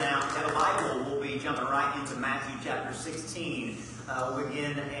jumping right into Matthew chapter 16. We'll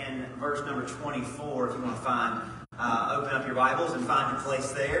begin in verse number 24 if you want to open up your Bibles and find your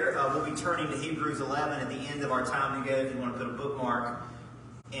place there. We'll be turning to Hebrews 11 at the end of our time together if you want to put a bookmark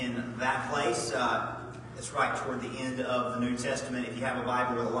in that place. It's right toward the end of the New Testament. If you have a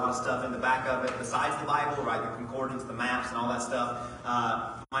Bible with a lot of stuff in the back of it besides the Bible, right, the concordance, the maps, and all that stuff,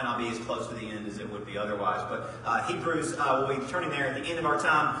 might not be as close to the end as it would be otherwise. But Hebrews, we'll be turning there at the end of our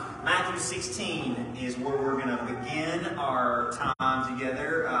time. Matthew 16 is where we're going to begin our time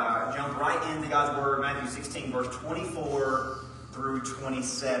together. Jump right into God's Word, Matthew 16, verse 24 through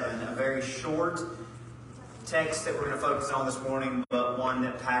 27. A very short text that we're going to focus on this morning, but one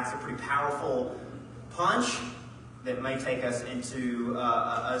that packs a pretty powerful punch that may take us into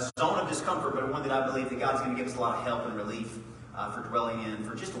a zone of discomfort, but one that I believe that God's going to give us a lot of help and relief for dwelling in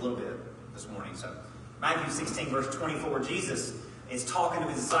for just a little bit this morning. So, Matthew 16, verse 24, Jesus is talking to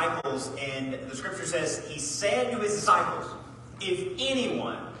his disciples, and the scripture says, he said to his disciples, "If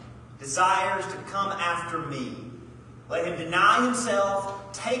anyone desires to come after me, let him deny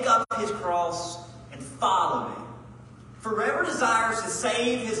himself, take up his cross, and follow me. For whoever desires to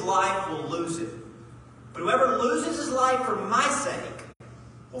save his life will lose it. But whoever loses his life for my sake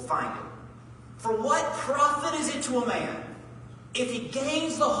will find it. For what profit is it to a man if he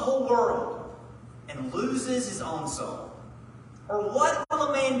gains the whole world and loses his own soul? Or what will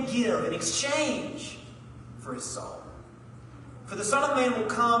a man give in exchange for his soul? For the Son of Man will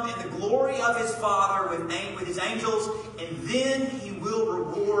come in the glory of his Father with his angels, and then he will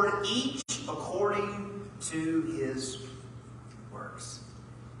reward each according to his works."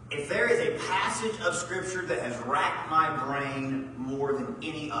 If there is a passage of Scripture that has racked my brain more than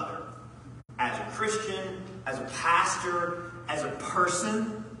any other, as a Christian, as a pastor, as a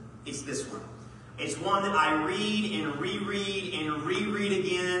person, it's this one. It's one that I read and reread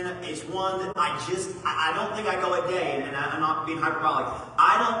again. It's one that I don't think I go a day, and I'm not being hyperbolic,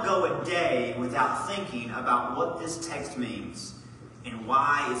 I don't go a day without thinking about what this text means and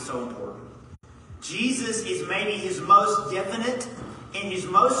why it's so important. Jesus is maybe his most definite and his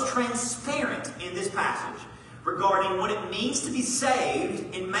most transparent in this passage regarding what it means to be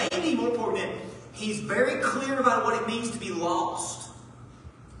saved, and maybe more important, he's very clear about what it means to be lost.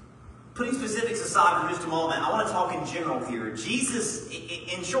 Putting specifics aside for just a moment, I want to talk in general here. Jesus,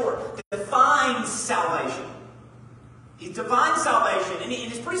 in short, defines salvation. He defines salvation, and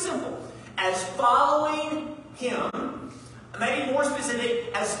it's pretty simple, as following him, maybe more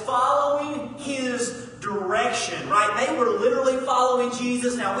specific, as following his direction, right? They were literally following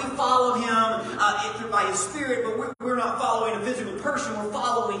Jesus. Now, we follow him by his Spirit, but we're not following a physical person. We're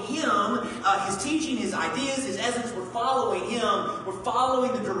following him, his teaching, his ideas, his essence. We're following him. We're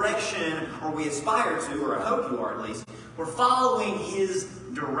following the direction, or we aspire to, or I hope you are at least. We're following his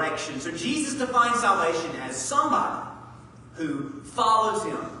direction. So Jesus defines salvation as somebody who follows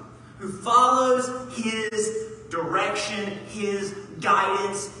him, who follows his direction, his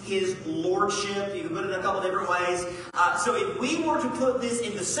guidance, his lordship. You can put it in a couple different ways. So if we were to put this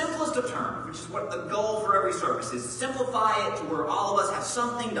in the simplest of terms, which is what the goal for every service is, simplify it to where all of us have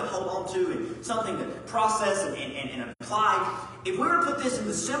something to hold on to and something to process and apply. If we were to put this in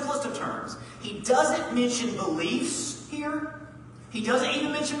the simplest of terms, he doesn't mention beliefs here. He doesn't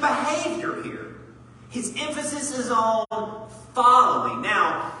even mention behavior here. His emphasis is on following.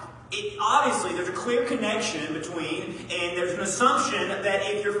 Now, obviously, there's a clear connection between, and there's an assumption that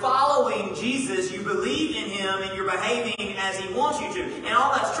if you're following Jesus, you believe in him and you're behaving as he wants you to. And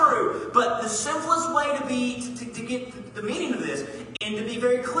all that's true. But the simplest way to get the meaning of this, and to be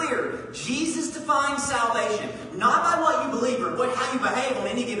very clear, Jesus defines salvation not by what you believe or how you behave on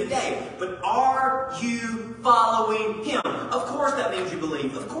any given day, but are you following him? Of course that means you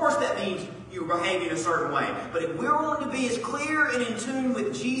believe. Of course that means you behave in a certain way. But if we're wanting to be as clear and in tune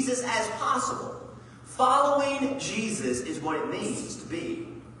with Jesus as possible, following Jesus is what it means to be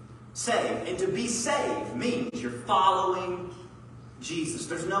saved. And to be saved means you're following Jesus.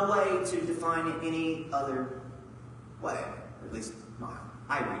 There's no way to define it any other way. Or at least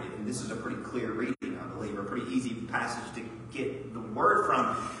I read it. And this is a pretty clear reading, I believe, a pretty easy passage to get the word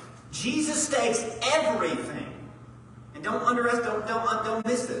from. Jesus stakes everything. And don't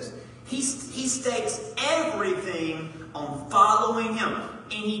miss this. He stakes everything on following him.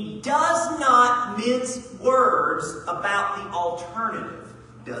 And he does not mince words about the alternative,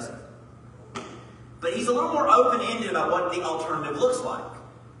 does he? But he's a little more open-ended about what the alternative looks like.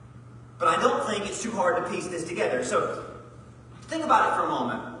 But I don't think it's too hard to piece this together. So think about it for a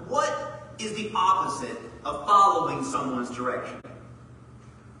moment. What is the opposite of following someone's direction?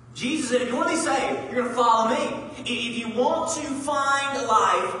 Jesus said, if you want to be saved, you're going to follow me. If you want to find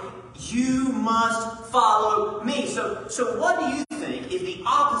life, you must follow me. So what do you think is the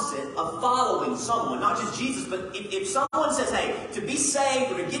opposite of following someone? Not just Jesus, but if someone says, hey, to be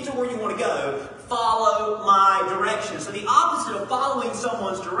saved or to get to where you want to go, follow my direction. So the opposite of following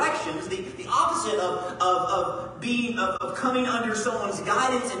someone's directions, the opposite of coming under someone's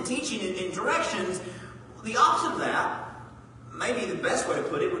guidance and teaching and directions, the opposite of that, maybe the best way to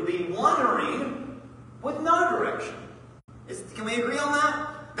put it, would be wandering with no direction. Can we agree on that?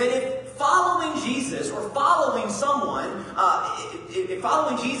 That if following Jesus or following someone, if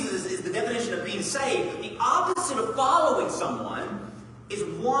following Jesus is the definition of being saved, the opposite of following someone is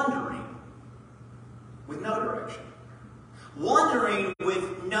wandering with no direction. Wandering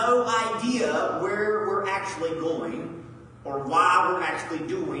with no idea where we're actually going or why we're actually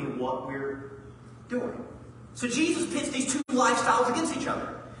doing what we're doing. So Jesus pits these two lifestyles against each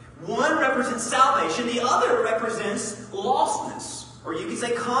other. One represents salvation, the other represents lostness. Or you could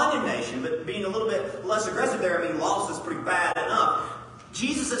say condemnation, but being a little bit less aggressive there, I mean, lost is pretty bad enough.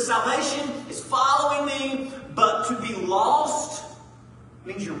 Jesus says salvation is following me, but to be lost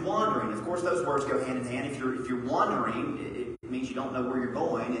means you're wandering. Of course, those words go hand in hand. If you're wandering, it means you don't know where you're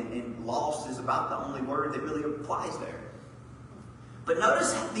going, and lost is about the only word that really applies there. But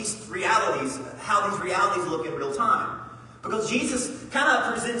notice how these realities look in real time. Because Jesus kind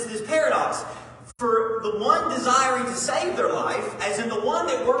of presents this paradox. For the one desiring to save their life, as in the one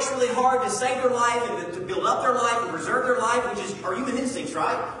that works really hard to save their life and to build up their life and preserve their life, which is our human instincts,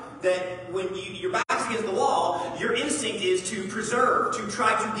 right? That when your back's against the wall, your instinct is to preserve, to try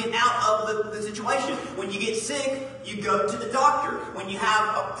to get out of the situation. When you get sick, you go to the doctor. When you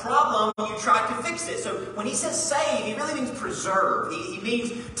have a problem, you try to fix it. So when he says save, he really means preserve. He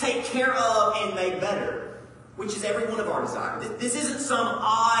means take care of and make better, which is every one of our desires. This isn't some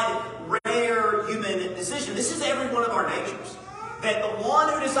odd, rare human decision. This is every one of our natures. That the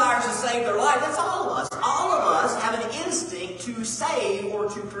one who desires to save their life, that's all of us. All of us have an instinct to save or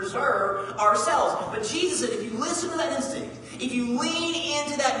to preserve ourselves. But Jesus said, if you listen to that instinct, if you lean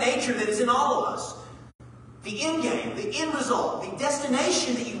into that nature that is in all of us, the end game, the end result, the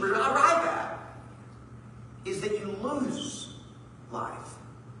destination that you arrive at is that you lose life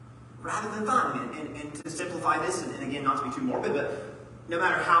rather than finding it. And to simplify this, and again, not to be too morbid, but no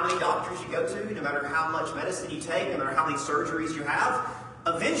matter how many doctors you go to, no matter how much medicine you take, no matter how many surgeries you have,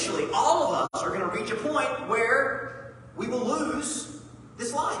 eventually all of us are going to reach a point where we will lose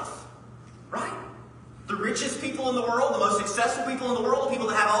this life. Right? The richest people in the world, the most successful people in the world, the people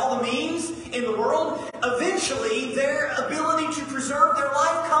that have all the means in the world, eventually their ability to preserve their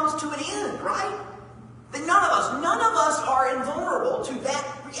life comes to an end, right? That none of us are invulnerable to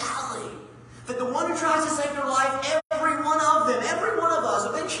that reality. That the one who tries to save their life, every one of them, every one of us,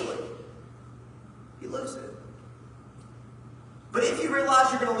 eventually, you lose it. But if you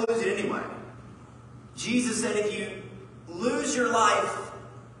realize you're going to lose it anyway, Jesus said, if you lose your life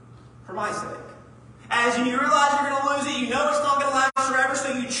for my sake, as you realize you're going to lose it, you know it's not going to last forever,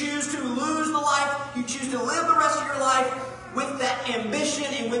 so you choose to lose the life, you choose to live the rest of your life with that ambition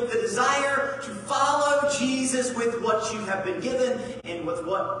and with the desire to follow Jesus with what you have been given and with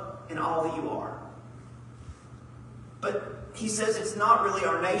what and all that you are. But he says it's not really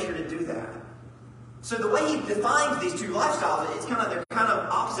our nature to do that. So the way he defines these two lifestyles, they're kind of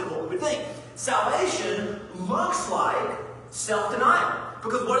opposite of what we would think. Salvation looks like self-denial.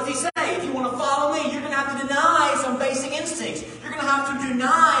 Because what does he say? If you want to follow me, you're going to have to deny some basic instincts. You're going to have to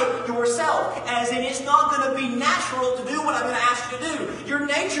deny yourself. As in, it's not going to be natural to do what I'm going to ask you to do. Your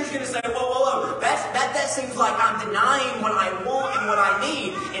nature's going to say, whoa. That seems like I'm denying what I want and what I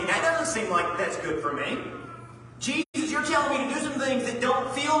need. And that doesn't seem like that's good for me. Jesus, you're telling me to do some things that don't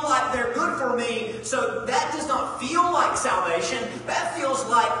feel like they're good for me. So that does not feel like salvation. That feels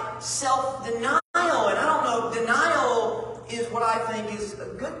like self-denial. And I don't know, denial is what I think is a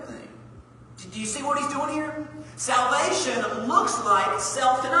good thing. Do you see what he's doing here? Salvation looks like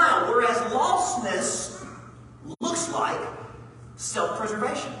self-denial, whereas lostness looks like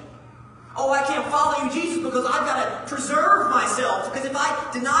self-preservation. Oh, I can't follow you, Jesus, because I've got to preserve myself. Because if I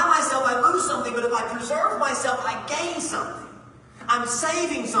deny myself, I lose something. But if I preserve myself, I gain something. I'm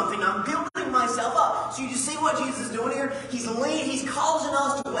saving something. I'm building myself up. So you see what Jesus is doing here? He's causing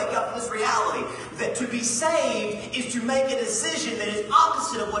us to wake up to this reality that to be saved is to make a decision that is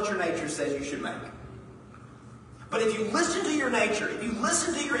opposite of what your nature says you should make. But if you listen to your nature, if you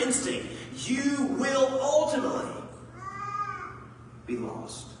listen to your instinct, you will ultimately be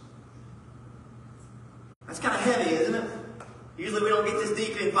lost. That's kind of heavy, isn't it? Usually we don't get this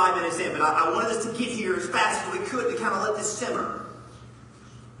deep in 5 minutes in, but I wanted us to get here as fast as we could to kind of let this simmer.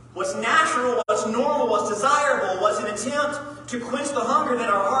 What's natural, what's normal, what's desirable, what's an attempt to quench the hunger that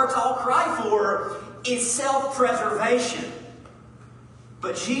our hearts all cry for is self-preservation.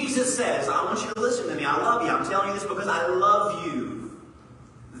 But Jesus says, I want you to listen to me. I love you. I'm telling you this because I love you.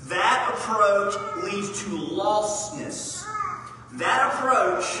 That approach leads to lostness. That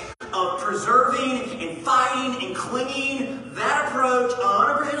approach of preserving and fighting and clinging, that approach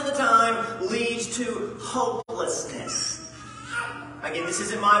 100% of the time leads to hopelessness. Again, this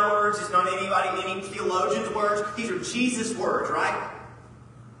isn't my words. It's not any theologian's words. These are Jesus' words, right?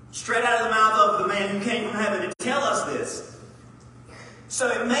 Straight out of the mouth of the man who came from heaven to tell us this. So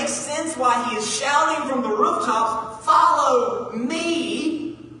it makes sense why he is shouting from the rooftops, follow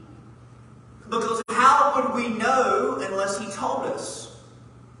me. Because how would we know unless he told us?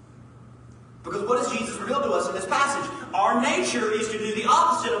 Because what does Jesus reveal to us in this passage? Our nature is to do the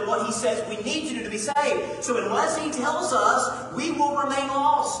opposite of what he says we need to do to be saved. So unless he tells us, we will remain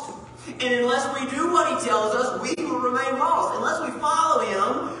lost. And unless we do what he tells us, we will remain lost. Unless we follow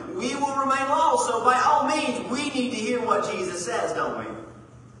him, we will remain lost. So by all means, we need to hear what Jesus says, don't we?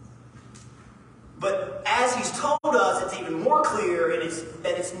 But as he's told us, it's even more clear, and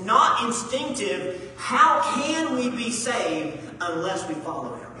that it's not instinctive. How can we be saved unless we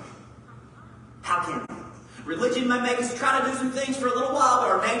follow him? How can we? Religion may make us try to do some things for a little while, but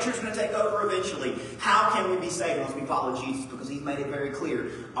our nature's going to take over eventually. How can we be saved unless we follow Jesus? Because he's made it very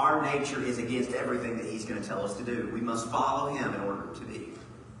clear. Our nature is against everything that he's going to tell us to do. We must follow him in order to be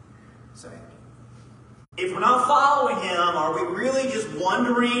saved. If we're not following him, are we really just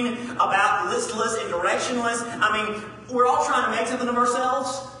wandering about listless and directionless? I mean, we're all trying to make something of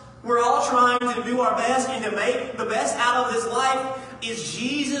ourselves. We're all trying to do our best and to make the best out of this life. Is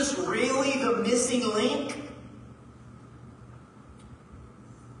Jesus really the missing link?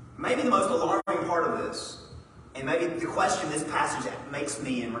 Maybe the most alarming part of this, and maybe the question this passage makes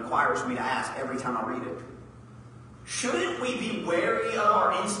me and requires me to ask every time I read it. Shouldn't we be wary of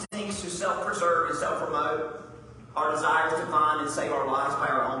our instincts to self-preserve and self-promote, our desires to find and save our lives by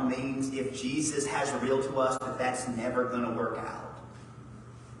our own means, if Jesus has revealed to us that that's never going to work out?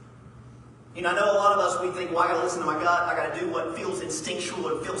 You know, I know a lot of us, we think, well, I got to listen to my gut, I got to do what feels instinctual,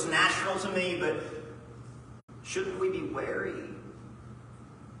 what feels natural to me, but shouldn't we be wary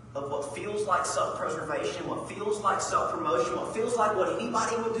of what feels like self-preservation, what feels like self-promotion, what feels like what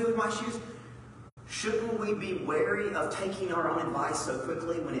anybody would do in my shoes? Shouldn't we be wary of taking our own advice so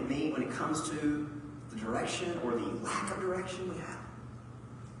quickly when it comes to the direction or the lack of direction we have?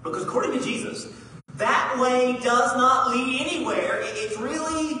 Because according to Jesus, that way does not lead anywhere. It's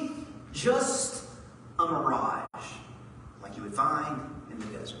really just a mirage, like you would find in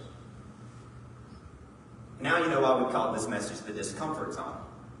the desert. Now you know why we call this message the Discomfort Zone.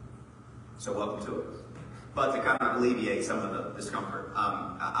 So welcome to it. But to kind of alleviate some of the discomfort,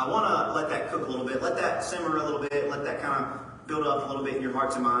 I want to let that cook a little bit, let that simmer a little bit, let that kind of build up a little bit in your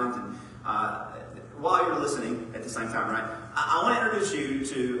hearts and minds. And while you're listening at the same time, right, I want to introduce you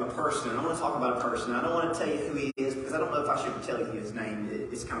to a person. I want to talk about a person. I don't want to tell you who he is because I don't know if I should tell you his name.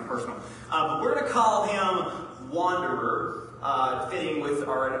 It's kind of personal. But we're going to call him Wanderer, fitting with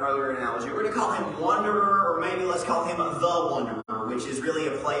our earlier analogy. We're going to call him Wanderer, or maybe let's call him the Wanderer, which is really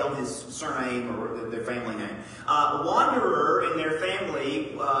a play on his surname or their family name. Wanderer and their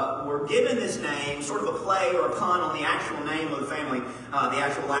family were given this name, sort of a play or a pun on the actual name of the family, the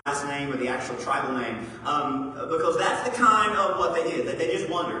actual last name or the actual tribal name, because that's the kind of what they did. That they just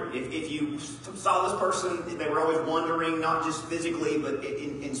wandered. If you saw this person, they were always wandering, not just physically, but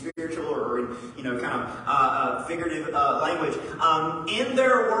in spiritual or in kind of figurative language. In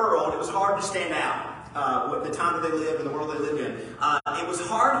their world, it was hard to stand out. The time that they lived and the world they lived in. It was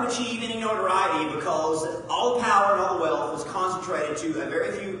hard to achieve any notoriety because all the power and all the wealth was concentrated to a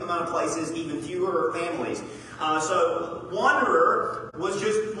very few amount of places, even fewer families. So Wanderer was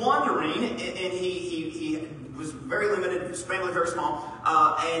just wandering, and he was very limited, his family was very small,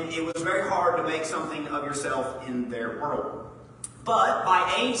 and it was very hard to make something of yourself in their world. But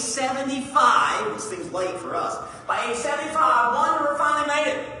by age 75, which seems late for us, by age 75, Wanderer finally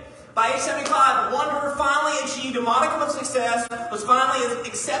made it. By age 75, Wanderer finally achieved a modicum of success, was finally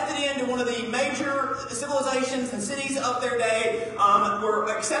accepted into one of the major civilizations and cities of their day, were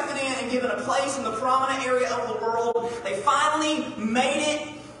accepted in and given a place in the prominent area of the world. They finally made it.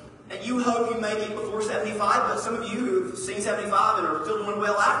 And you hope you make it before 75, but some of you who've seen 75 and are still doing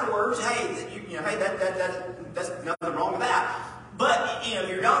well afterwards, hey, that's nothing wrong with that. But, if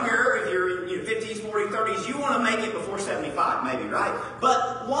you're younger, if you're in your 50s, 40s, 30s, you want to make it before 75, maybe, right?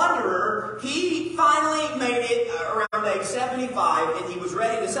 But Wanderer, he finally made it around age celebrating 75, and he was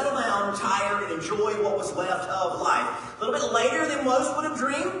ready to settle down, retire, and enjoy what was left of life. A little bit later than most would have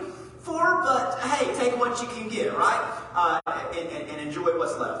dreamed for, but hey, take what you can get, right? And enjoy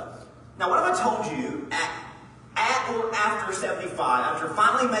what's left. Now, what have I told you at or after 75, after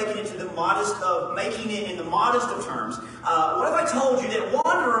finally making it in the modest of terms? What have I told you that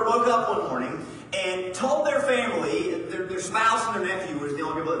Wanderer woke up one morning and told their family, their spouse and their nephew was the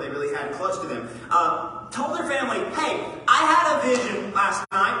only people that they really had close to them, told their family, hey, I had a vision last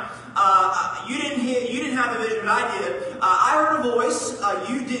night. You didn't have the vision, but I did. I heard a voice.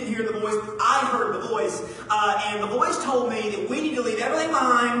 You didn't hear the voice. I heard the voice. And the voice told me that we need to leave everything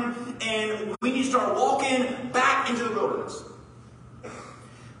behind and we need to start walking back into the wilderness.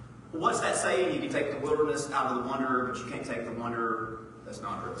 What's that saying? You can take the wilderness out of the wanderer, but you can't take the wanderer. That's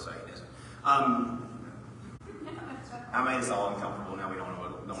not a real saying, is it? I made us all uncomfortable. Now we don't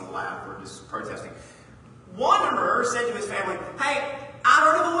want to laugh. We're just protesting. Wanderer said to his family, hey, I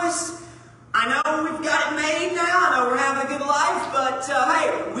heard a voice. I know we've got it made now. I know we're having a good life. But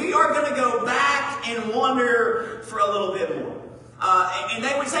hey, we are going to go back and wander for a little bit more. And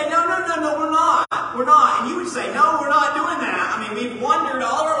they would say, no, we're not. We're not. And you would say, no, we're not doing that. I mean, we've wandered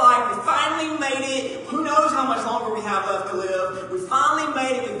all our life. We finally made it. Who knows how much longer we have left to live. We finally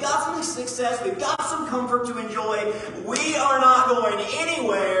made it. We've got some success. We've got some comfort to enjoy. We are not going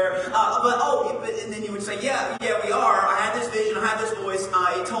anywhere. And then you would say, yeah, we are. I had this vision. I had this voice.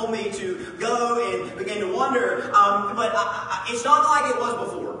 It told me to go and begin to wander. But it's not like it was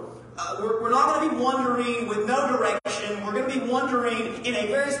before. We're not going to be wandering with no direction. We're going to be wandering in a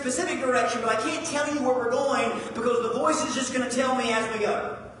very specific direction, but I can't tell you where we're going because the voice is just going to tell me as we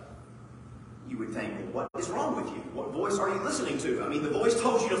go. You would think, well, what is wrong with you? What voice are you listening to? I mean, the voice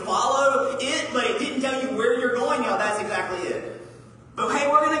told you to follow it, but it didn't tell you where you're going. Now, that's exactly it. But hey,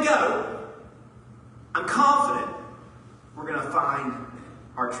 we're going to go. I'm confident we're going to find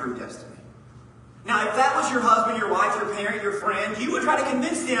our true destiny. Now, if that was your husband, your wife, your parent, your friend, you would try to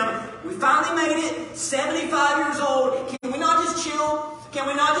convince them, we finally made it, 75 years old, can we not just chill? Can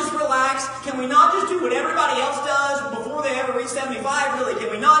we not just relax? Can we not just do what everybody else does before they ever reach 75, really? Can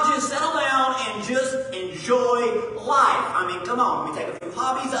we not just settle down and just enjoy life? I mean, come on, we take a few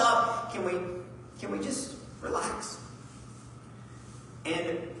hobbies up, can we just relax?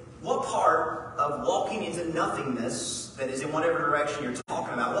 And what part of walking into nothingness that is in whatever direction you're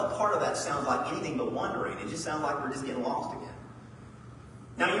talking about, what part of that sounds like anything but wandering? It just sounds like we're just getting lost again.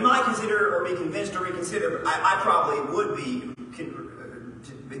 Now, you might consider or be convinced or reconsider, but I probably would be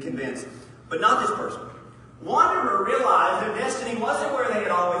convinced, but not this person. Wanderer realized their destiny wasn't where they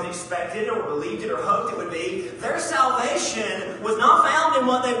had always expected or believed it or hoped it would be. Their salvation was not found in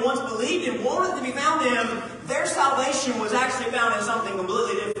what they once believed and wanted to be found in. Their salvation was actually found in something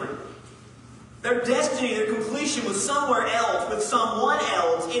completely different. Their destiny, their completion was somewhere else, with someone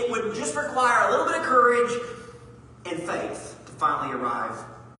else. It would just require a little bit of courage and faith to finally arrive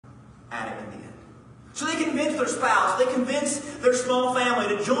at it in the end. So they convinced their spouse, they convinced their small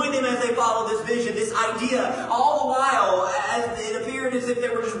family to join them as they followed this vision, this idea. All the while, as it appeared as if they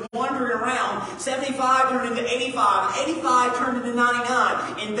were just wandering around. 75 turned into 85, 85 turned into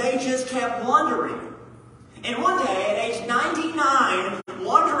 99, and they just kept wandering. And one day, at age 99,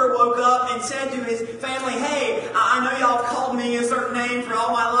 Wanderer woke up and said to his family, hey, I know y'all have called me a certain name for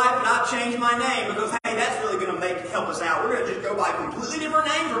all my life, but I've changed my name because, hey, that's really going to help us out. We're going to just go by a completely different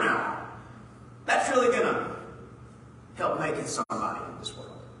name from now on. That's really going to help make it somebody in this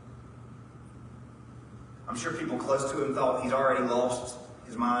world. I'm sure people close to him thought he's already lost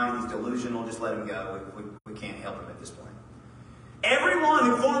his mind, he's delusional, just let him go. We can't help him at this point. Everyone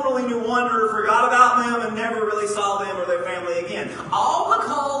who formerly knew Wanderer forgot about them and never really saw them or their family again. All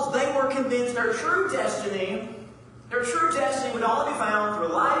because they were convinced their true destiny would only be found through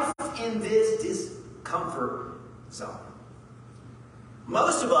life in this discomfort zone.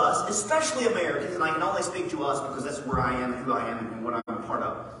 Most of us, especially Americans, and I can only speak to us because that's where I am, who I am, and what I'm a part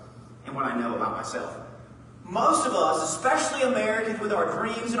of, and what I know about myself. Most of us, especially Americans, with our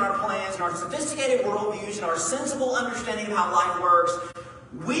dreams and our plans and our sophisticated worldviews and our sensible understanding of how life works,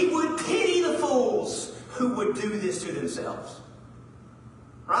 we would pity the fools who would do this to themselves.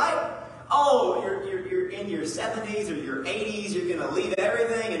 Right? Oh, you're in your 70s or your 80s, you're going to leave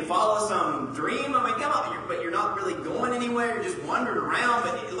everything and follow some dream. I mean, come on, but you're not really going anywhere. You're just wandering around,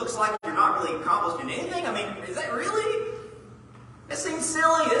 but it looks like you're not really accomplishing anything. I mean, is that really? That seems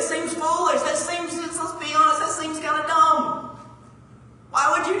silly. That seems foolish. That seems, let's be honest, that seems kind of dumb.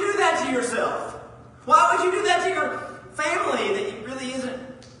 Why would you do that to yourself? Why would you do that to your family that really isn't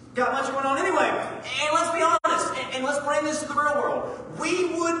got much going on anyway? And let's be honest, and let's bring this to the real world.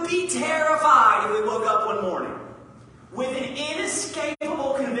 We would be terrified if we woke up one morning. with an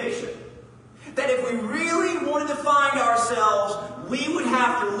inescapable conviction that if we really wanted to find ourselves, we would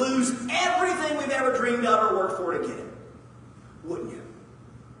have to lose everything we've ever dreamed of or worked for to get it. Wouldn't you?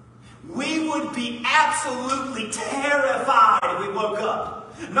 We would be absolutely terrified if we woke up.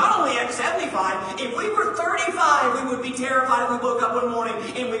 Not only at 75, if we were 35, we would be terrified if we woke up one morning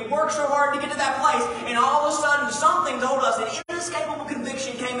and we worked so hard to get to that place, and all of a sudden something told us, an inescapable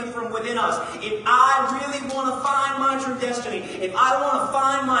conviction came from within us. If I really want to find my true destiny, if I want to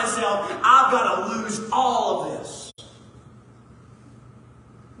find myself, I've got to lose all of this.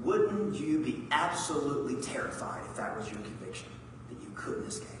 Wouldn't you be absolutely terrified if that was your conviction, that you couldn't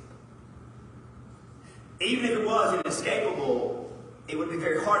escape? Even if it was inescapable, it would be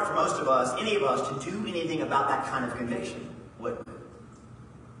very hard for most of us, any of us, to do anything about that kind of conviction, wouldn't it?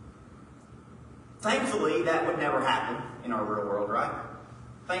 Thankfully, that would never happen in our real world, right?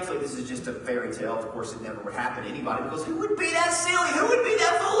 Thankfully, this is just a fairy tale. Of course, it never would happen to anybody, because who would be that silly? Who would be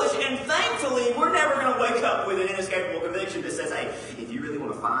that foolish? And thankfully, we're never going to wake up with an inescapable conviction that says, hey, if you really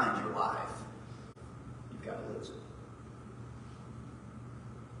want to find your life, you've got to lose it.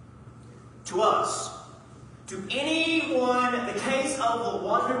 To us, to anyone, the case of the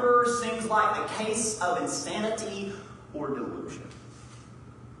wanderer seems like the case of insanity or delusion.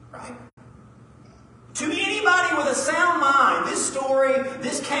 Right? To anybody with a sound mind, this story,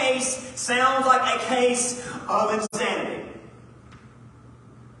 this case, sounds like a case of insanity.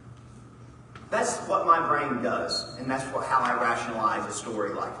 That's what my brain does, and that's how I rationalize a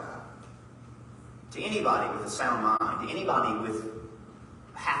story like that. To anybody with a sound mind, to anybody with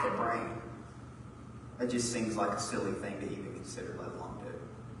half a brain, that just seems like a silly thing to even consider, let alone do.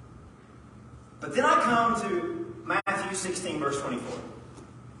 But then I come to Matthew 16, verse 24.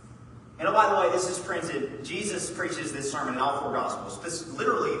 And oh, by the way, this is printed. Jesus preaches this sermon in all four Gospels. This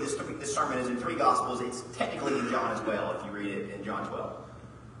sermon is in three Gospels. It's technically in John as well, if you read it in John 12.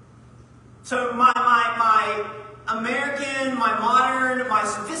 So my American, my modern, my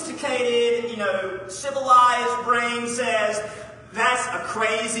sophisticated, civilized brain says, that's a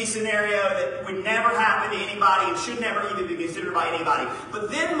crazy scenario that would never happen to anybody and should never even be considered by anybody. But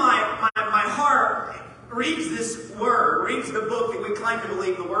then my heart reads this word, reads the book that we claim to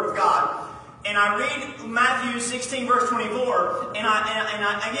believe, the Word of God. And I read Matthew 16, verse 24, and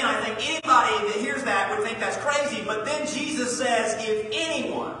I think anybody that hears that would think that's crazy. But then Jesus says, if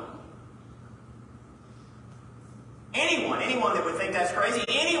anyone that would think that's crazy,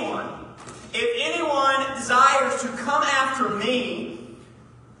 if anyone desires to come after me,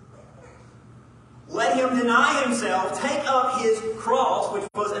 let him deny himself, take up his cross, which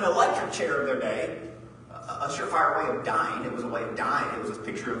was an electric chair of their day, a surefire way of dying. It was a way of dying. It was a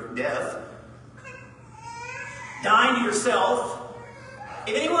picture of death. Dying to yourself.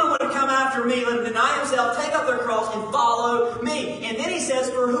 If anyone would come after me, let him deny himself, take up their cross, and follow me. And then he says,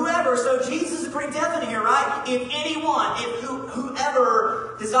 for whoever. So Jesus is pretty definite here, right? If anyone,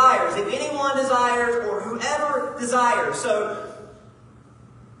 whoever desires. If anyone desires, or whoever desires. So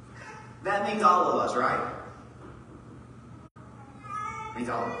that means all of us, right? It means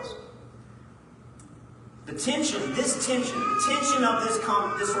all of us. The tension of this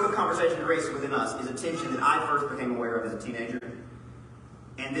sort of conversation that races within us is a tension that I first became aware of as a teenager.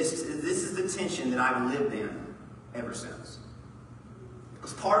 And this is the tension that I've lived in ever since.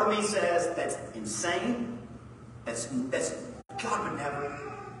 Because part of me says that's insane. That's God would never.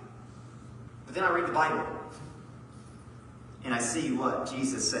 But then I read the Bible. And I see what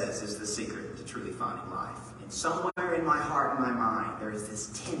Jesus says is the secret to truly finding life. And somewhere in my heart and my mind, there is this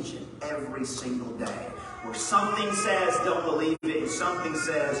tension every single day where something says don't believe it and something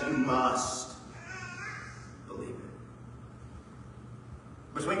says you must believe it.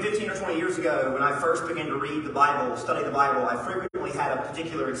 Between 15 or 20 years ago, when I first began to read the Bible, study the Bible, I frequently had a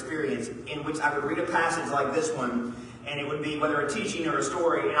particular experience in which I would read a passage like this one, and it would be whether a teaching or a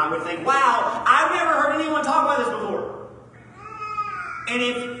story, and I would think, wow, I've never heard anyone talk about this before. And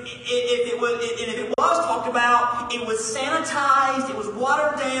if it was talked about, it was sanitized, it was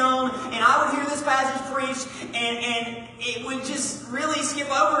watered down, and I would hear this passage preached, and it would just really skip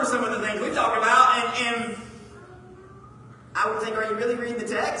over some of the things we talked about, and I would think, are you really reading the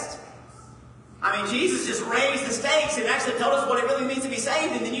text? I mean, Jesus just raised the stakes and actually told us what it really means to be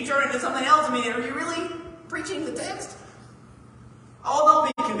saved, and then you turn it into something else. I mean, are you really preaching the text? Oh, don't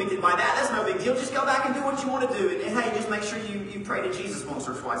be convicted by that. That's no big deal. Just go back and do what you want to do. And hey, just make sure you pray to Jesus once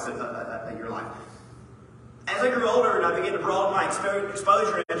or twice in your life. As I grew older and I began to broaden my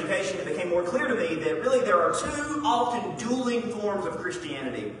exposure and education, it became more clear to me that really there are two often dueling forms of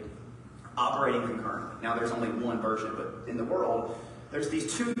Christianity operating concurrently. Now, there's only one version, but in the world, There's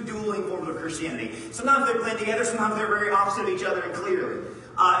these two dueling forms of Christianity. Sometimes they blend together, sometimes they're very opposite of each other and clearly.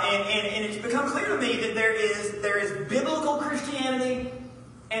 And it's become clear to me that there is biblical Christianity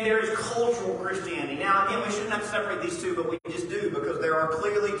and there is cultural Christianity. Now, again, we shouldn't have to separate these two, but we just do because there are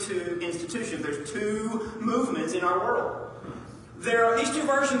clearly two institutions. There's two movements in our world. There are these two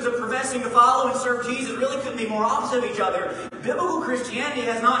versions of professing to follow and serve Jesus really couldn't be more opposite of each other. Biblical Christianity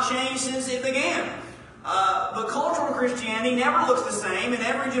has not changed since it began. But cultural Christianity never looks the same. In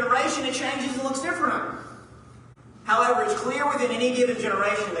every generation it changes and looks different. However, it's clear within any given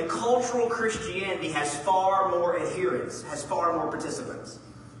generation that cultural Christianity has far more adherents, has far more participants.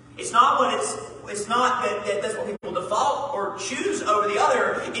 It's not that that's what people default or choose over the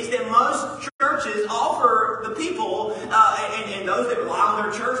other. It's that most churches offer the people and those that rely on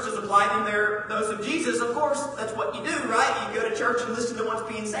their church to supply them their dose of Jesus. Of course, that's what you do, right? You go to church and listen to what's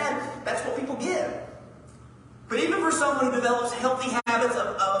being said. That's what people get. But even for someone who develops healthy habits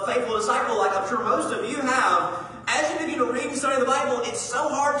of a faithful disciple, like I'm sure most of you have, as you begin to read and study the Bible, it's so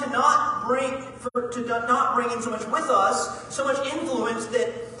hard to not bring in so much with us, so much influence that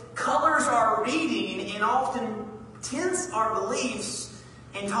colors our reading and often tints our beliefs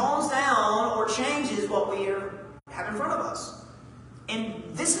and tones down or changes what we have in front of us. And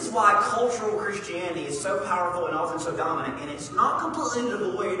this is why cultural Christianity is so powerful and often so dominant. And it's not completely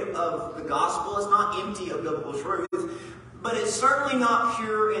devoid of the gospel. It's not empty of biblical truth. But it's certainly not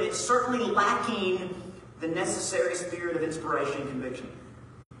pure, and it's certainly lacking the necessary spirit of inspiration and conviction.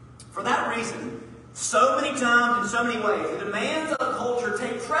 For that reason, so many times, in so many ways, the demands of culture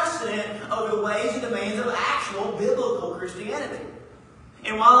take precedent over the ways and demands of actual biblical Christianity.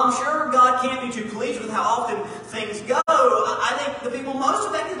 And while I'm sure God can't be too pleased with how often things go, I think the people most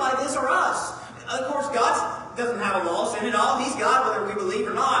affected by this are us. Of course, God doesn't have a law sin at all. He's God whether we believe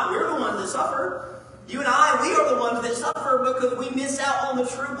or not. We're the ones that suffer. You and I, we are the ones that suffer because we miss out on the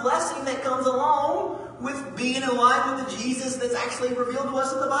true blessing that comes along with being in line with the Jesus that's actually revealed to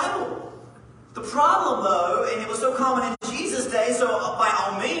us in the Bible. The problem, though, and it was so common in Jesus' day, so by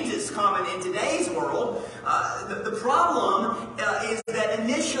all means it's common in today's world, the problem is that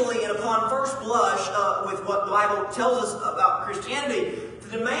initially and upon first blush with what the Bible tells us about Christianity,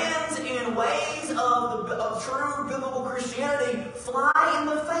 the demands and ways of true biblical Christianity fly in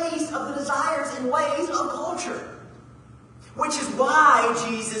the face of the desires and ways of culture. Which is why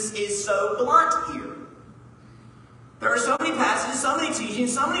Jesus is so blunt here. There are so many passages, so many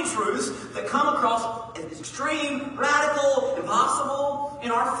teachings, so many truths that come across as extreme, radical, impossible,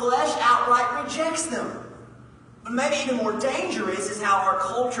 and our flesh outright rejects them. But maybe even more dangerous is how our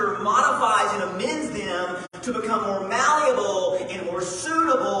culture modifies and amends them to become more malleable and more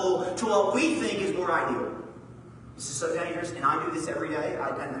suitable to what we think is more ideal. This is so dangerous, and I do this every day.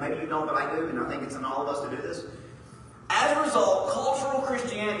 And maybe you don't, but I do, and I think it's in all of us to do this. As a result, cultural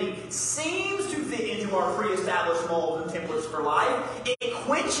Christianity seems to fit into our pre-established molds and templates for life. It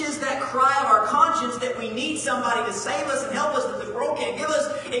quenches that cry of our conscience that we need somebody to save us and help us that the world can't give us.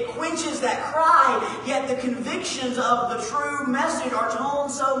 It quenches that cry, yet the convictions of the true message are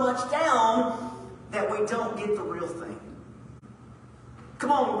toned so much down that we don't get the real thing.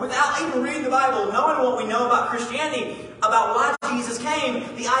 Come on, without even reading the Bible, knowing what we know about Christianity, about why Jesus came,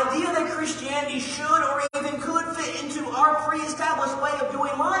 the idea that Christianity should or even could fit into our pre-established way of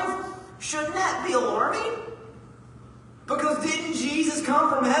doing life, shouldn't that be alarming? Because didn't Jesus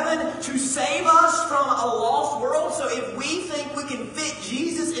come from heaven to save us from a lost world? So if we think we can fit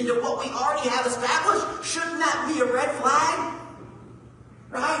Jesus into what we already have established, shouldn't that be a red flag?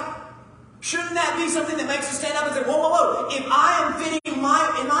 Right? Shouldn't that be something that makes us stand up and say, whoa, whoa, whoa, if I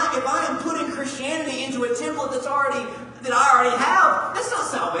am putting Christianity into a template that I already have, that's not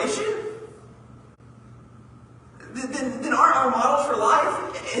salvation. Then aren't our models for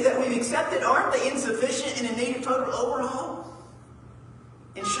life that we've accepted, aren't they insufficient and in need of total overhaul?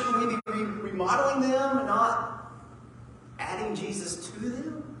 And shouldn't we be remodeling them and not adding Jesus to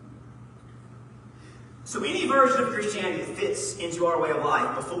them? So any version of Christianity that fits into our way of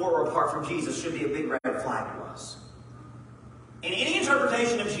life before or apart from Jesus should be a big red flag to us. And any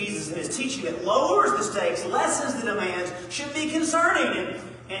interpretation of Jesus and his teaching that lowers the stakes, lessens the demands, should be concerning.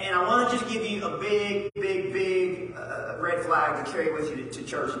 And I want to just give you a big red flag to carry with you to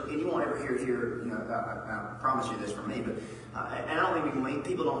church. And you won't ever hear it here. I promise you this from me. But and I don't mean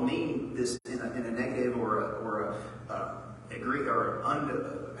people don't mean this in a negative or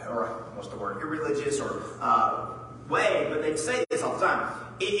irreligious or way, but they say this all the time.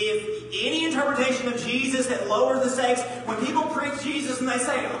 If any interpretation of Jesus that lowers the stakes, when people preach Jesus and they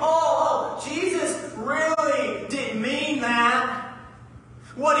say, oh, Jesus really didn't mean that.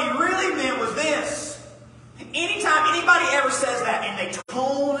 What he really meant was this. Anytime anybody ever says that and they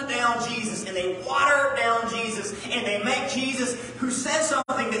tone down Jesus and they water down Jesus and they make Jesus, who says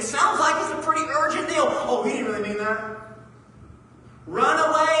something that sounds like it's a pretty urgent deal, oh, he didn't really mean that. Run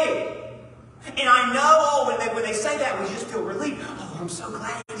away. And I know, when they say that, we just feel relieved. Oh, I'm so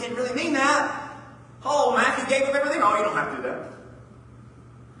glad he didn't really mean that. Oh, Matthew gave up everything. Oh, you don't have to do that.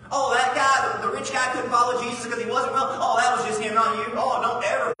 Oh, that guy, the rich guy couldn't follow Jesus because he wasn't well. Oh, that was just him, not you. Oh, don't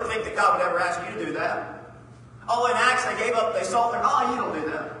ever think that God would ever ask you to do that. Oh, in Acts, they sold their, oh, you don't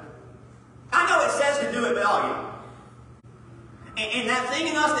do that. I know it says to do it, but oh, you don't. And that thing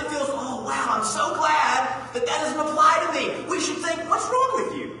in us that feels, oh, wow, I'm so glad that doesn't apply to me. We should think, what's wrong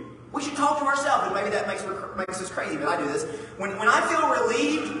with you? We should talk to ourselves, and maybe that makes us crazy, but I do this. When I feel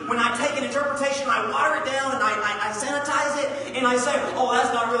relieved, when I take an interpretation, I water it down, and I sanitize it, and I say, oh,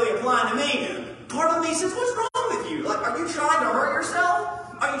 that's not really applying to me. Part of me says, what's wrong with you? Like, are you trying to hurt yourself?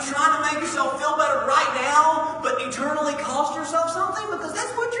 Are you trying to make yourself feel better right now, but eternally cost yourself something? Because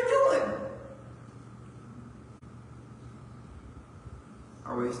that's what you're doing.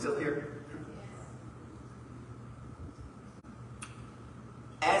 Are we still here?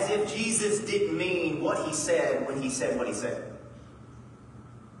 As if Jesus didn't mean what he said when he said what he said.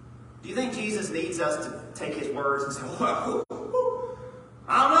 Do you think Jesus needs us to take his words and say, well,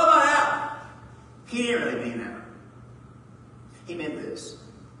 I don't know about that. He didn't really mean that. He meant this.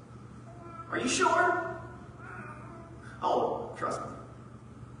 Are you sure? Oh, trust me.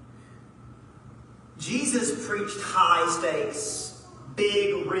 Jesus preached high stakes,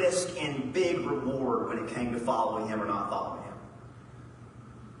 big risk, and big reward when it came to following him or not following him.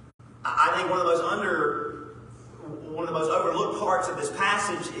 I think one of the most overlooked parts of this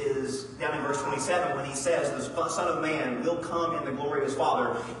passage is down in verse 27 when he says, the Son of Man will come in the glory of his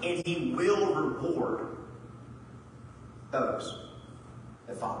Father, and he will reward those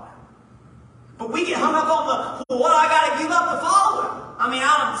that follow him. But we get hung up on the, well, what do I got to give up to follow him? I mean,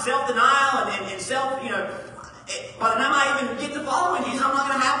 out of self-denial and self, by the time I even get to following Jesus, I'm not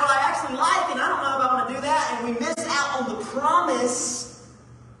going to have what I actually like, and I don't know if I want to do that, and we miss out on the promise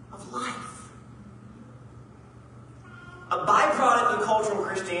of life. A byproduct of cultural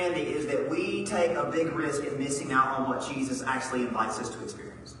Christianity is that we take a big risk in missing out on what Jesus actually invites us to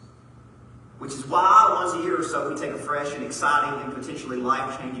experience. Which is why once a year or so we take a fresh and exciting and potentially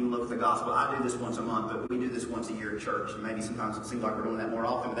life-changing look at the gospel. I do this once a month, but we do this once a year at church. And maybe sometimes it seems like we're doing that more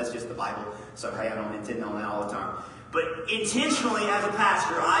often, but that's just the Bible. So hey, I don't intend on that all the time. But intentionally as a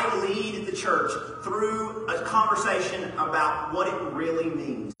pastor, I lead the church through a conversation about what it really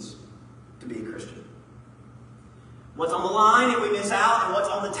means to be a Christian. What's on the line if we miss out, and what's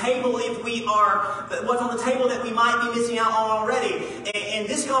on the table what's on the table that we might be missing out on already. In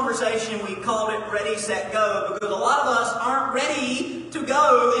this conversation, we called it Ready, Set, Go, because a lot of us aren't ready to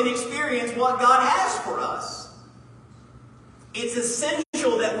go and experience what God has for us. It's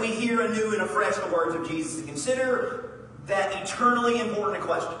essential that we hear anew and afresh the words of Jesus to consider that eternally important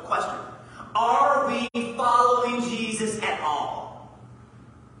question. Are we following Jesus at all?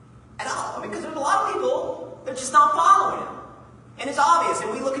 At all. I mean, because there's a lot of people they're just not following him. And it's obvious.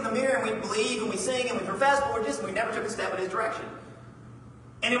 And we look in the mirror and we believe and we sing and we profess, but we never took a step in his direction.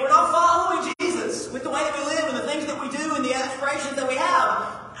 And if we're not following Jesus with the way that we live and the things that we do and the aspirations that we have,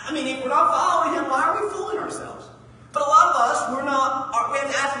 I mean, if we're not following him, why are we fooling ourselves? But a lot of us, we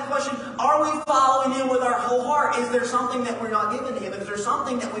have to ask the question, are we following him with our whole heart? Is there something that we're not giving to him? Is there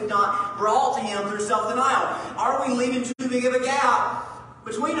something that we've not brought to him through self-denial? Are we leaving too big of a gap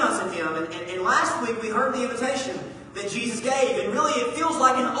between us and him? And last week we heard the invitation that Jesus gave, and really it feels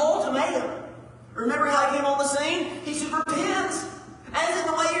like an ultimatum. Remember how he came on the scene? He said, repent. As in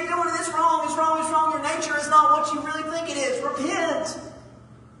the way you're doing it is wrong, it's wrong, it's wrong. Your nature is not what you really think it is. Repent.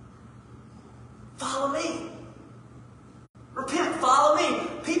 Follow me. Repent, follow me.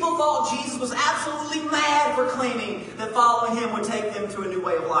 People thought Jesus was absolutely mad for claiming that following him would take them to a new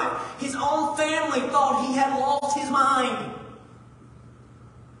way of life. His own family thought he had lost his mind.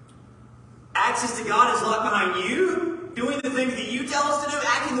 Access to God is locked behind you, doing the things that you tell us to do,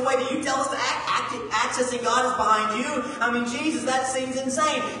 acting the way that you tell us to act. Accessing God is behind you. I mean, Jesus, that seems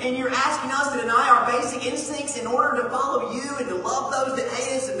insane. And you're asking us to deny our basic instincts in order to follow you and to love those that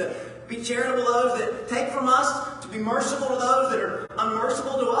hate us and to be charitable to those that take from us, to be merciful to those that are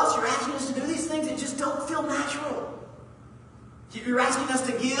unmerciful to us. You're asking us to do these things that just don't feel natural. You're asking us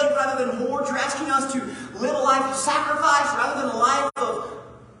to give rather than hoard. You're asking us to live a life of sacrifice rather than a life of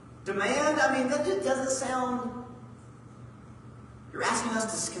demand. I mean, that just doesn't sound... You're asking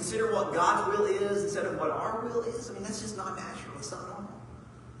us to consider what God's will is instead of what our will is. I mean, that's just not natural. It's not normal.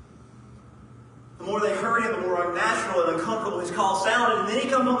 The more they heard him, the more unnatural and uncomfortable his call sounded. And then he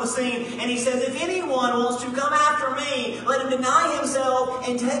comes on the scene and he says, if anyone wants to come after me, let him deny himself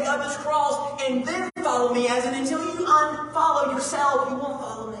and take up his cross and then follow me. As in, until you unfollow yourself, you won't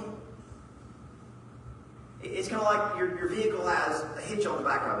follow me. It's kind of like your vehicle has a hitch on the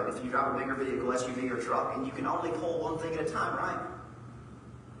back of it. If you drive a bigger vehicle, SUV or truck, and you can only pull one thing at a time, right?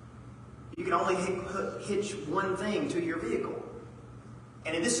 You can only hitch one thing to your vehicle.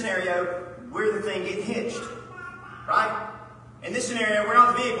 And in this scenario, we're the thing getting hitched, right? In this scenario, we're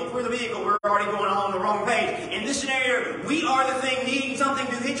not the vehicle. If we're the vehicle, we're already going on the wrong page. In this scenario, we are the thing needing something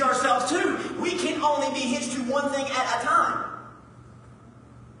to hitch ourselves to. We can only be hitched to one thing at a time.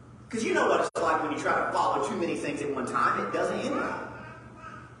 Because you know what it's like when you try to follow too many things at one time. It doesn't end well.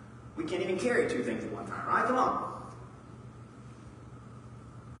 We can't even carry two things at one time, right? Come on.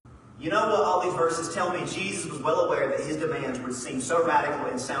 You know what all these verses tell me? Jesus was well aware that his demands would seem so radical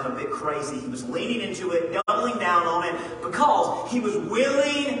and sound a bit crazy. He was leaning into it, doubling down on it, because he was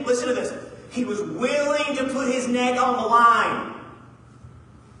willing, listen to this, he was willing to put his neck on the line.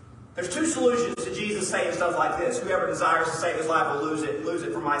 There's two solutions to Jesus saying stuff like this. Whoever desires to save his life will lose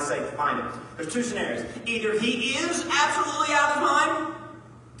it for my sake to find it. There's two scenarios. Either he is absolutely out of his mind,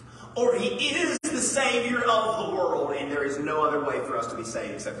 or he is the Savior of the world, and there is no other way for us to be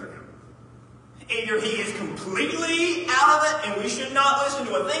saved except through him. Either he is completely out of it and we should not listen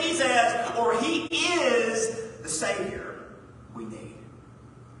to a thing he says, or he is the Savior we need.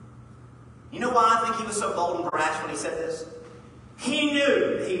 You know why I think he was so bold and brash when he said this? He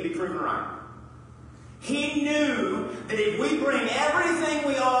knew that he'd be proven right. He knew that if we bring everything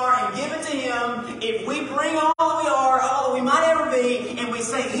we are and give it to him, if we bring all that we are, all that we might ever be, and we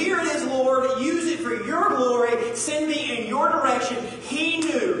say, here it is, Lord, use it for your glory, send me in your direction, he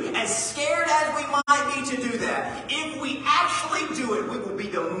knew, as scared as we might be to do that, if we actually do it, we will be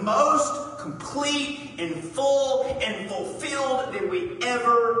the most complete and full and fulfilled that we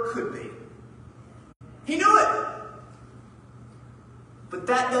ever could be. He knew it. But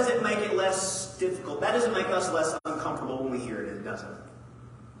that doesn't make it less difficult. That doesn't make us less uncomfortable when we hear it, does it?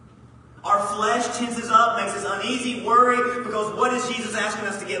 Our flesh tenses up, makes us uneasy, worried, because what is Jesus asking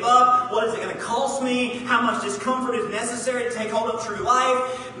us to give up? What is it going to cost me? How much discomfort is necessary to take hold of true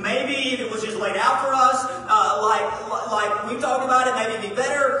life? Maybe if it was just laid out for us, like we talked about it, maybe it'd be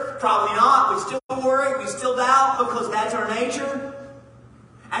better. Probably not. We still worry. We still doubt, because that's our nature.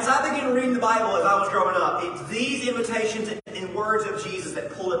 As I began reading the Bible as I was growing up, it's these invitations and words of Jesus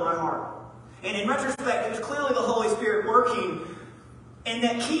that pulled at my heart. And in retrospect, it was clearly the Holy Spirit working, and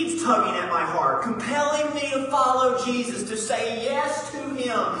that keeps tugging at my heart, compelling me to follow Jesus, to say yes to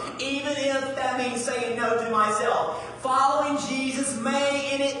him, even if that means saying no to myself. Following Jesus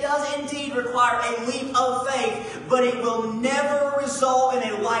may, and it does indeed require a leap of faith, but it will never result in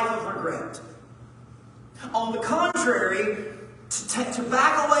a life of regret. On the contrary, to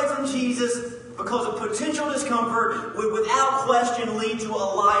back away from Jesus because of potential discomfort would without question lead to a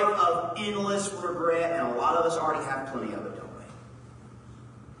life of endless regret, and a lot of us already have plenty of it, don't we?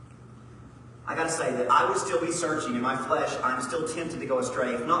 I got to say that I would still be searching in my flesh. I'm still tempted to go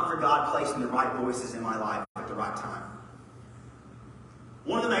astray, if not for God placing the right voices in my life at the right time.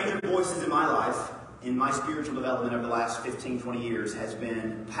 One of the major voices in my life, in my spiritual development over the last 15, 20 years, has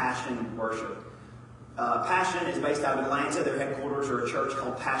been passion worship. Passion is based out of Atlanta. Their headquarters are a church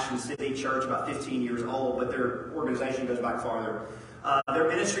called Passion City Church, about 15 years old, but their organization goes back farther. Their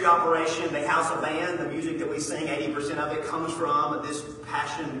ministry operation, they house a band. The music that we sing, 80% of it comes from this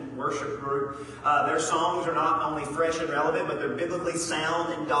Passion worship group. Their songs are not only fresh and relevant, but they're biblically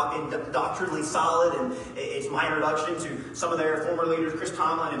sound and doctrinally solid. And it's my introduction to some of their former leaders, Chris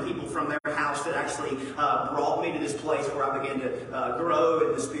Tomlin, and people from their house that actually brought me to this place where I began to grow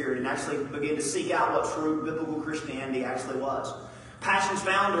in the Spirit and actually begin to seek out what true biblical Christianity actually was. Passion's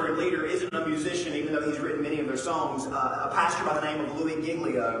founder and leader isn't a musician, even though he's written many of their songs. A pastor by the name of Louis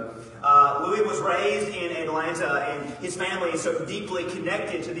Giglio. Louis was raised in Atlanta, and his family is so deeply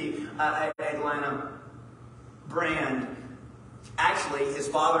connected to the Atlanta brand. Actually, his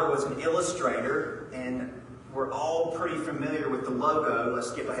father was an illustrator, and we're all pretty familiar with the logo. Let's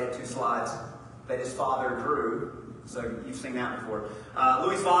skip ahead 2 slides. That his father drew. So you've seen that before.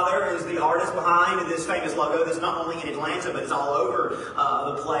 Louis' father is the artist behind this famous logo that's not only in Atlanta, but it's all over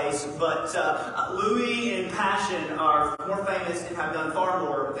the place. But Louis and Passion are more famous and have done far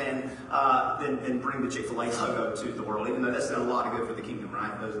more than bring the Chick-fil-A logo to the world, even though that's done a lot of good for the kingdom,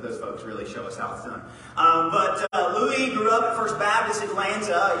 right? Those folks really show us how it's done. But Louis grew up at First Baptist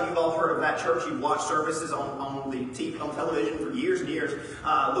Atlanta. You've all heard of that church. You've watched services on television for years and years.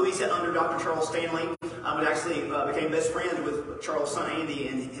 Louis sat under Dr. Charles Stanley actually became best friends with Charles' son Andy,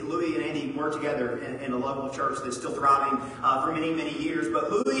 and Louis and Andy worked together in a local church that's still thriving for many, many years.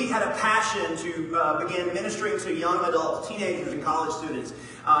 But Louis had a passion to begin ministering to young adults, teenagers, and college students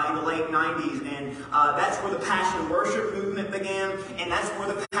in the late 90s. And that's where the Passion Worship movement began, and that's where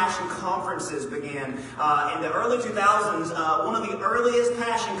the Passion Conferences began. In the early 2000s, one of the earliest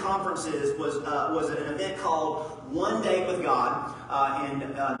Passion Conferences was an event called One Day with God in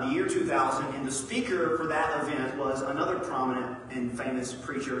the year 2000, and the speaker for that event was another prominent and famous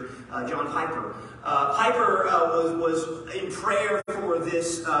preacher, John Piper. Piper was in prayer for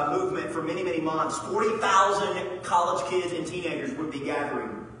this movement for many, many months. 40,000 college kids and teenagers would be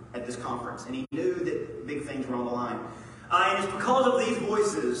gathering at this conference, and he knew that big things were on the line. And it's because of these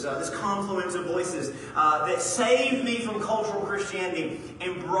voices, this confluence of voices, that saved me from cultural Christianity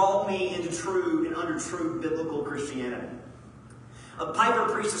and brought me into true and under true biblical Christianity.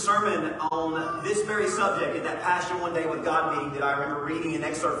 Piper preached a sermon on this very subject at that Passion One Day with God meeting that I remember reading an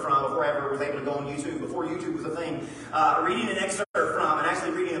excerpt from before I ever was able to go on YouTube, before YouTube was a thing. Reading an excerpt from and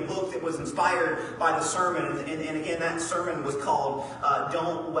actually reading a book that was inspired by the sermon. And again, that sermon was called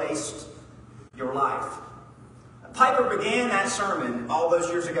Don't Waste Your Life. Piper began that sermon all those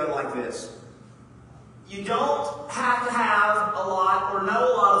years ago like this. You don't have to have a lot or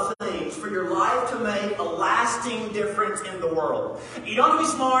know a lot of things for your life to make a lasting difference in the world. You don't have to be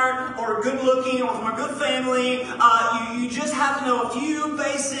smart or good looking or from a good family. You just have to know a few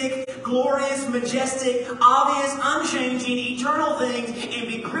basic, glorious, majestic, obvious, unchanging, eternal things and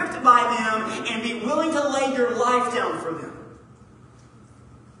be gripped by them and be willing to lay your life down for them.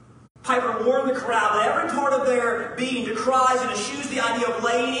 Piper warned the crowd that every part of their being decries and eschews the idea of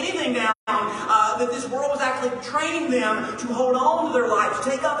laying anything down, that this world was actually training them to hold on to their life, to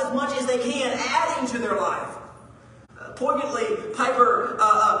take up as much as they can, adding to their life. Poignantly, Piper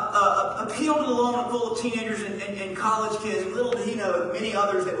appealed to the lonely full of teenagers and college kids, and little did he know many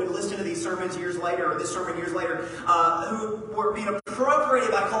others that would listen to these sermons years later, or this sermon years later, who were being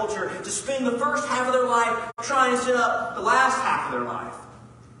appropriated by culture to spend the first half of their life trying to set up the last half of their life.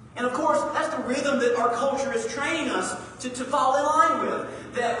 And of course, that's the rhythm that our culture is training us to fall in line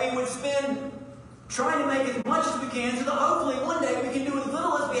with. That we would spend trying to make as much as we can so that hopefully one day we can do as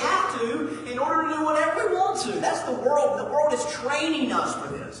little as we have to in order to do whatever we want to. That's the world. The world is training us for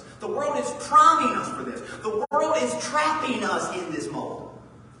this. The world is priming us for this. The world is trapping us in this mold.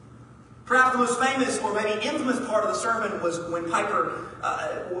 Perhaps the most famous or maybe infamous part of the sermon was when Piper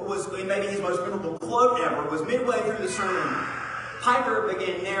was maybe his most memorable quote ever, was midway through the sermon. Piper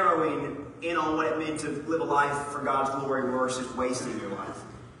began narrowing in on what it meant to live a life for God's glory versus wasting your life.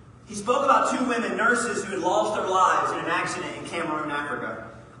 He spoke about two women, nurses, who had lost their lives in an accident in Cameroon,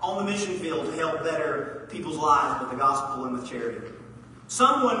 Africa, on the mission field to help better people's lives with the gospel and with charity.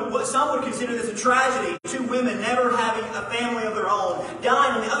 Some would consider this a tragedy, two women never having a family of their own,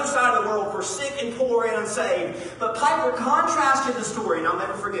 dying on the other side of the world for sick and poor and unsaved. But Piper contrasted the story, and I'll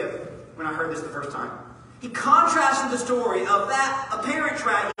never forget when I heard this the first time. He contrasted the story of that apparent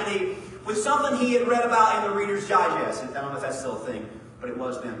tragedy with something he had read about in the Reader's Digest. I don't know if that's still a thing, but it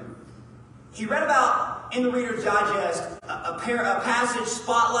was then. He read about, in the Reader's Digest, a passage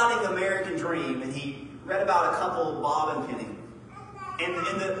spotlighting the American dream, and he read about a couple, Bob and Penny. And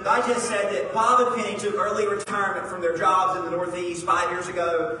the digest said that Bob and Penny took early retirement from their jobs in the Northeast 5 years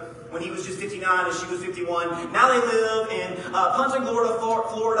ago, when he was just 59 and she was 51. Now they live in Punta Gorda,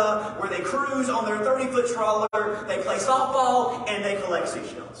 Florida, where they cruise on their 30-foot trawler, they play softball, and they collect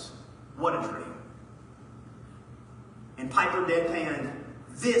seashells. What a dream. And Piper deadpanned,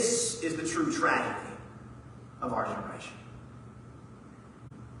 this is the true tragedy of our generation.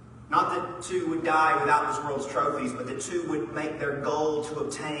 Not that two would die without this world's trophies, but that two would make their goal to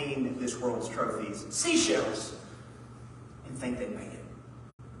obtain this world's trophies, seashells, and think they made it.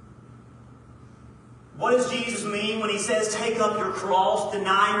 What does Jesus mean when he says, take up your cross,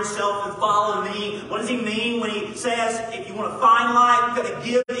 deny yourself, and follow me? What does he mean when he says, if you want to find life, you've got to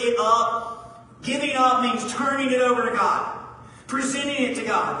give it up? Giving up means turning it over to God, presenting it to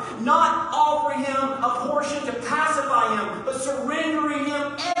God, not offering him a portion to pacify him, but surrendering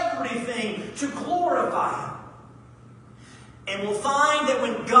him everything to glorify him. And we'll find that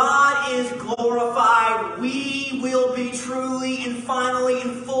when God is glorified, we will be truly and finally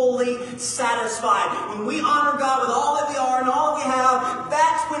and fully satisfied. When we honor God with all that we are and all that we have,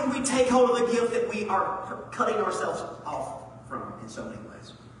 that's when we take hold of the gift that we are cutting ourselves off from in so many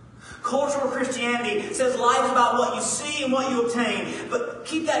ways. Cultural Christianity says life is about what you see and what you obtain. But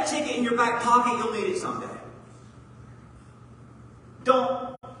keep that ticket in your back pocket, you'll need it someday.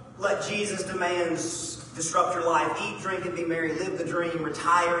 Don't let Jesus' demands disrupt your life, eat, drink, and be merry, live the dream,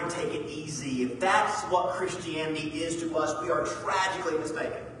 retire, and take it easy. If that's what Christianity is to us, we are tragically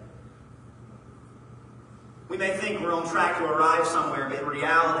mistaken. We may think we're on track to arrive somewhere, but in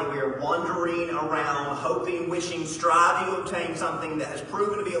reality we are wandering around, hoping, wishing, striving to obtain something that has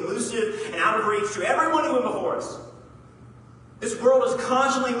proven to be elusive and out of reach to everyone who went before us. This world is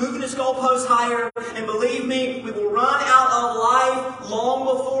constantly moving its goalposts higher, and believe me, we will run out of life long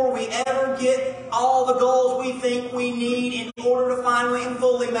before we ever get all the goals we think we need in order to finally and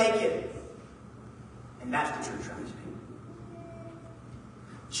fully make it. And that's the true tragedy.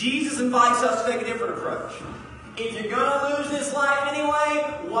 Jesus invites us to take a different approach. If you're going to lose this life anyway,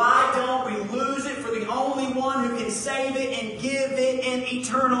 why don't we lose it for the only one who can save it and give it an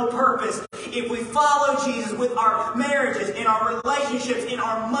eternal purpose? If we follow Jesus with our marriages, in our relationships, in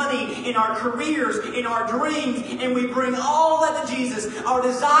our money, in our careers, in our dreams, and we bring all that to Jesus, our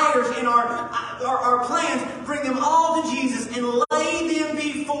desires and our plans, bring them all to Jesus and lay them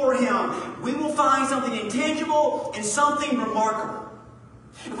before Him, we will find something intangible and something remarkable.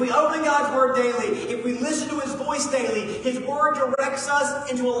 If we open God's Word daily, if we listen to His voice daily, His Word directs us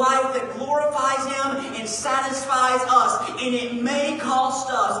into a life that glorifies Him and satisfies us. And it may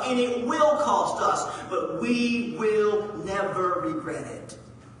cost us, and it will cost us, but we will never regret it.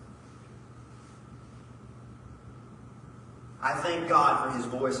 I thank God for His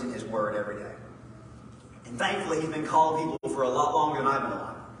voice and His Word every day. And thankfully, He's been calling people for a lot longer than I've been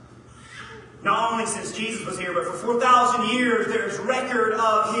alive. Not only since Jesus was here, but for 4,000 years, there's record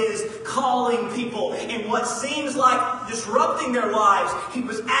of His calling people. And what seems like disrupting their lives, He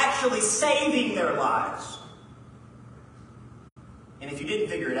was actually saving their lives. And if you didn't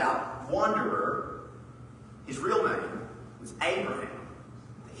figure it out, Wanderer, his real name was Abraham,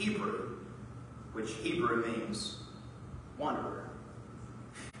 the Hebrew, which Hebrew means wanderer.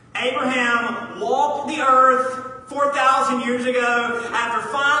 Abraham walked the earth 4,000 years ago. After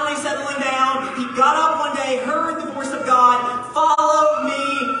finally settling down, he got up one day, heard the voice of God, "Follow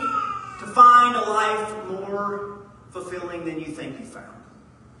me," to find a life more fulfilling than you think you found.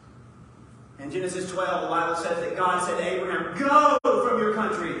 In Genesis 12, the Bible says that God said to Abraham, "Go from your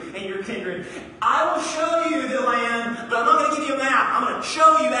country and your kindred. I will show you the land, but I'm not going to give you a map. I'm going to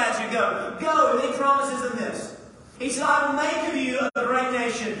show you as you go." Go, and He promises them this. He said, "I will make of you a great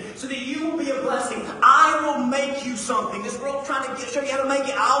nation so that you will be a blessing. I will make you something." This world trying to show you how to make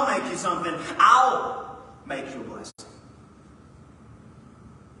it. I'll make you something. I'll make you a blessing.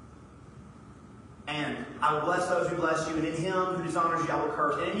 "And I will bless those who bless you, and in him who dishonors you I will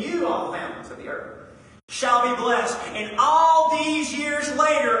curse. And in you all the families of the earth shall be blessed." And all these years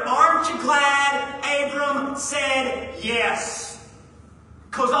later, aren't you glad Abram said yes?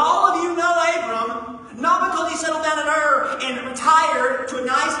 Because all of you know Abram, not because he settled down in Ur and retired to a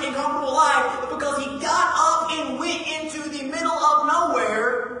nice and comfortable life, but because he got up and went into the middle of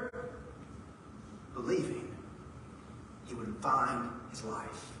nowhere, believing he would find his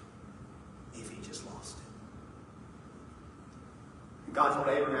life if he just lost it. And God told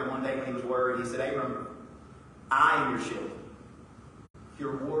Abraham one day when he was worried, He said, "Abram, I am your shield.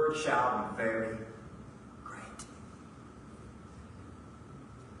 Your reward shall be very great."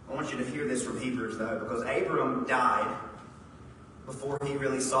 I want you to hear this from Hebrews, though, because Abram died before he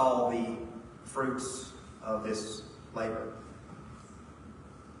really saw the fruits of this labor.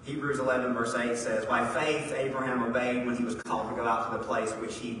 Hebrews 11, verse 8 says, "By faith Abraham obeyed when he was called to go out to the place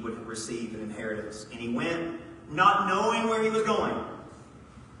which he would receive an inheritance. And he went, not knowing where he was going."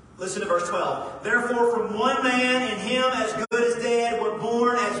 Listen to verse 12. "Therefore from one man, and him as good as dead, were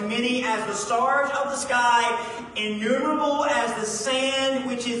born as many as the stars of the sky, innumerable as the sand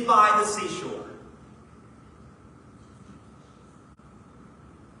which is by the seashore."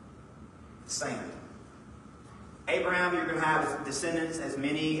 Sand. Abraham, you're going to have descendants as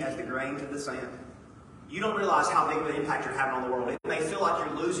many as the grains of the sand. You don't realize how big of an impact you're having on the world. It may feel like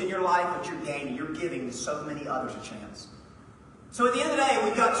you're losing your life, but you're gaining. You're giving so many others a chance. So at the end of the day,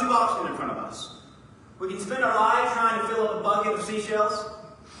 we've got two options in front of us. We can spend our lives trying to fill up a bucket of seashells.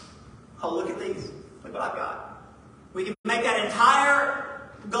 Oh, look at these. Look what I've got. We can make that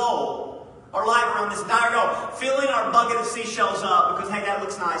entire goal, our life around this entire goal, filling our bucket of seashells up because, hey, that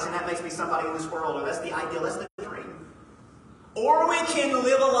looks nice and that makes me somebody in this world, or that's the ideal, that's the dream. Or we can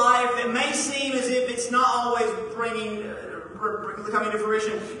live a life that may seem as if it's not always coming to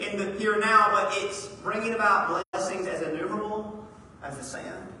fruition in the here and now, but it's bringing about blessings as innumerable as the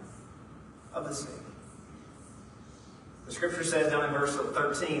sand of the sea. The scripture says down in verse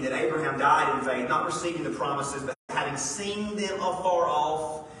 13 that Abraham died in faith, not receiving the promises, but having seen them afar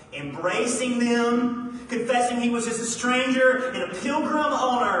off, embracing them, confessing he was just a stranger and a pilgrim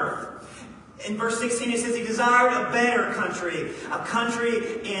on earth. In verse 16 it says he desired a better country, a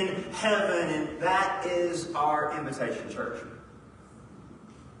country in heaven. And that is our invitation, church.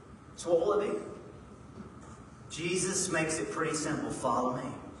 So what will it be? Jesus makes it pretty simple. Follow me.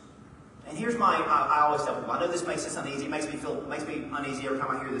 And here's I always tell people, I know this makes this uneasy. It makes me uneasy every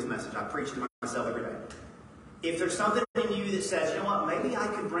time I hear this message. I preach to myself every day. If there's something in you that says, you know what, maybe I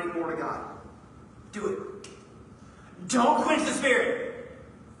could bring more to God, do it. Don't quench the Spirit.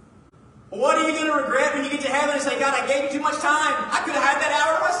 What are you going to regret when you get to heaven and say, God, I gave you too much time. I could have had that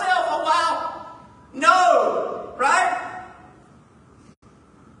hour to myself. Oh, wow. No. Right?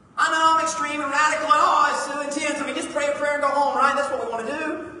 I know I'm extreme and radical and it's so intense. I mean, just pray a prayer and go home, right? That's what we want to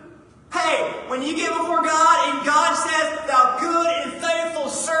do. Hey, when you get before God and God says, thou good and faithful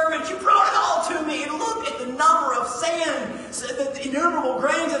servant, you brought it all to me. And look at the number of sand, the innumerable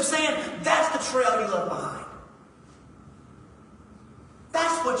grains of sand. That's the trail you left behind.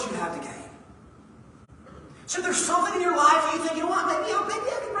 That's what you have to gain. So there's something in your life you think, you know what, maybe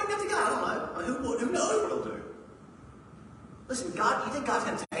I can bring that to God. I don't know. Who knows what he'll do? Listen, God, you think God's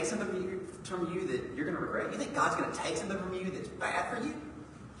going to take something from you that you're going to regret? You think God's going to take something from you that's bad for you?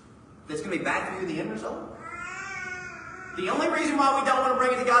 That's going to be bad for you in the end result? The only reason why we don't want to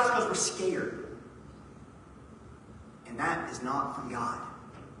bring it to God is because we're scared. And that is not from God.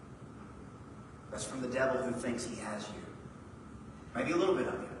 That's from the devil who thinks he has you. Maybe a little bit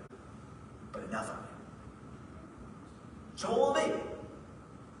of you, but enough of you. So what will it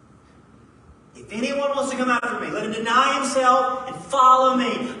be? If anyone wants to come after me, let him deny himself and follow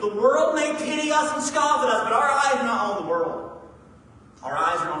me. The world may pity us and scoff at us, but our eyes are not on the world. Our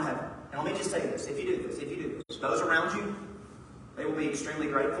eyes are on heaven. And let me just say this. If you do this, those around you, they will be extremely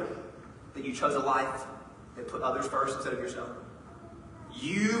grateful that you chose a life that put others first instead of yourself.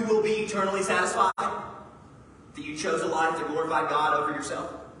 You will be eternally satisfied that you chose a life that glorified God over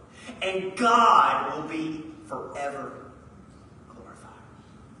yourself. And God will be forever glorified.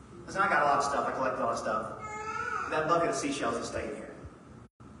 Listen, I got a lot of stuff. I collect a lot of stuff. That bucket of seashells is staying here.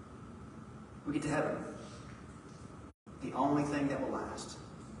 We get to heaven. The only thing that will last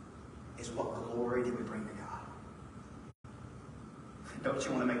is what glory did we bring to God. Don't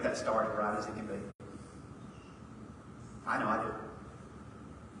you want to make that star as bright as it can be? I know I do.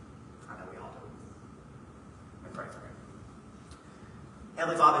 I know we all do. Let me pray for him.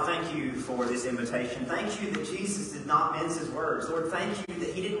 Heavenly Father, thank you for this invitation. Thank you that Jesus did not mince his words. Lord, thank you that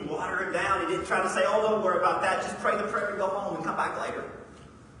he didn't water him down. He didn't try to say, oh, don't worry about that. Just pray the prayer and go home and come back later.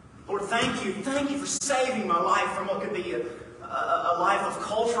 Lord, thank you. Thank you for saving my life from what could be a life of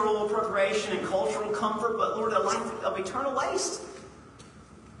cultural appropriation and cultural comfort, but Lord, a life of eternal waste.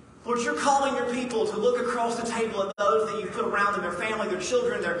 Lord, you're calling your people to look across the table at those that you put around them, their family, their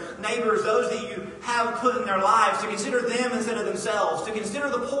children, their neighbors, those that you have put in their lives, to consider them instead of themselves, to consider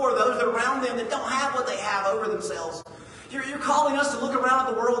the poor, those that are around them that don't have what they have over themselves. You're calling us to look around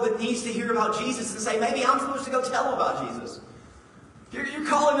at the world that needs to hear about Jesus and say, maybe I'm supposed to go tell them about Jesus. You're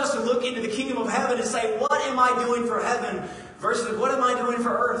calling us to look into the kingdom of heaven and say, what am I doing for heaven versus what am I doing for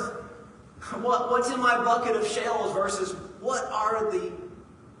earth? What's in my bucket of shells versus what are the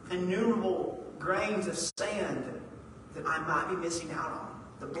innumerable grains of sand that I might be missing out on?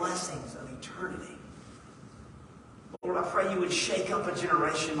 The blessings of eternity. Lord, I pray you would shake up a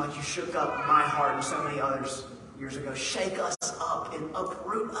generation like you shook up my heart and so many others years ago. Shake us up and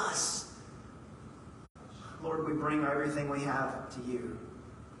uproot us. Lord, we bring everything we have to you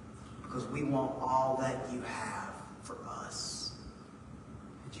because we want all that you have for us.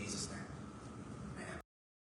 In Jesus' name.